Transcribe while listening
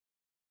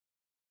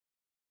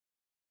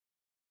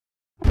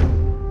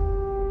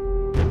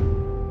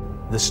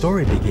The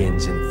story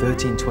begins in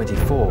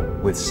 1324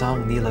 with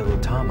Sang Nila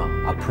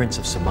Utama, a prince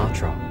of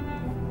Sumatra.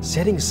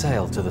 Setting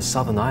sail to the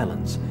southern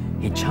islands,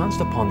 he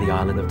chanced upon the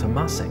island of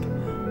Temasek,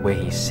 where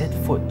he set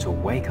foot to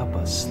wake up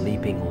a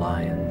sleeping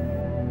lion.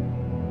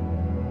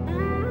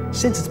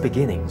 Since its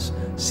beginnings,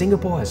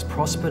 Singapore has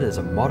prospered as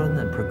a modern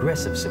and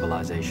progressive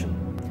civilization.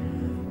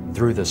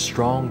 Through the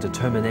strong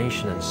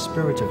determination and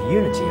spirit of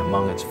unity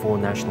among its four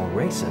national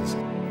races,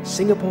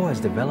 Singapore has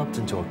developed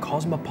into a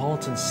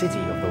cosmopolitan city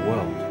of the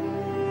world.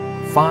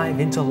 5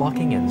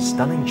 interlocking and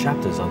stunning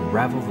chapters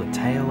unravel the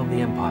tale of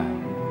the empire.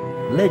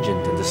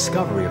 Legend and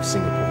discovery of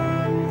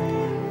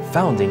Singapore.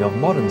 Founding of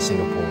modern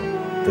Singapore,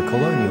 the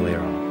colonial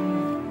era.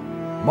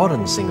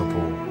 Modern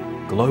Singapore,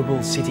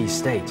 global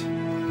city-state.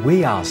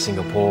 We are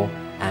Singapore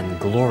and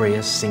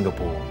glorious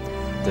Singapore.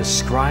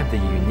 Describe the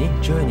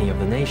unique journey of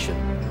the nation,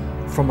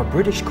 from a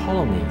British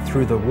colony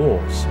through the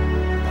wars,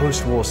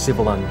 post-war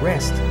civil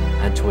unrest,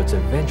 and to its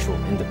eventual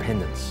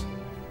independence.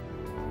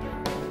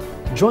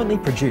 Jointly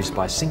produced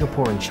by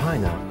Singapore and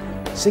China,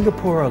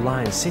 Singapura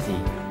Lion City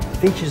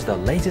features the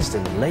latest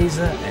in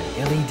laser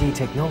and LED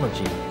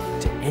technology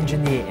to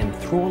engineer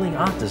enthralling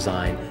art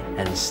design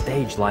and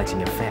stage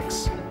lighting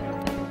effects.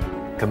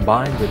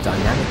 Combined with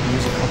dynamic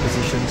music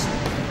compositions,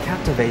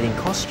 captivating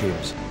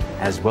costumes,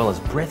 as well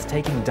as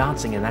breathtaking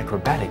dancing and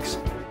acrobatics,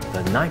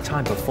 the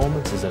nighttime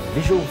performance is a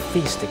visual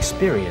feast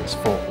experience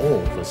for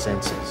all the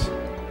senses.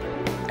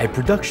 A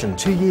production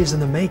 2 years in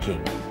the making,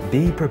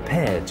 be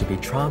prepared to be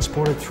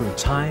transported through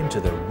time to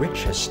the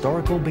rich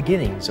historical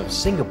beginnings of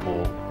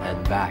Singapore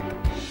and back.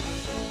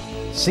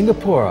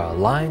 Singapura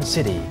Lion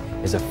City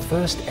is a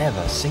first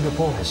ever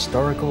Singapore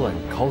historical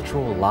and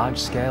cultural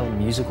large-scale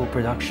musical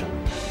production.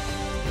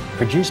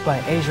 Produced by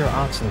Asia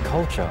Arts and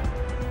Culture,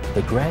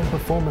 the grand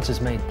performance is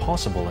made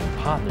possible in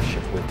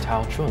partnership with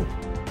Tao Chun,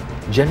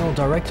 General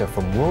Director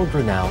from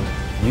world-renowned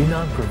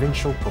Yunnan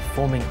Provincial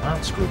Performing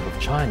Arts Group of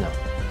China,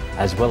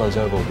 as well as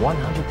over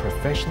 100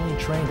 professionally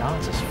trained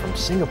artists from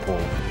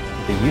Singapore,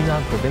 the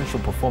Yunnan Provincial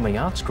Performing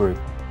Arts Group,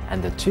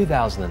 and the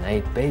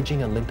 2008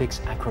 Beijing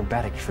Olympics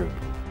Acrobatic Troupe.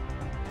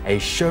 A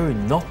show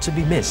not to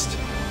be missed,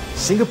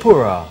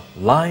 Singapura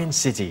Lion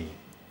City.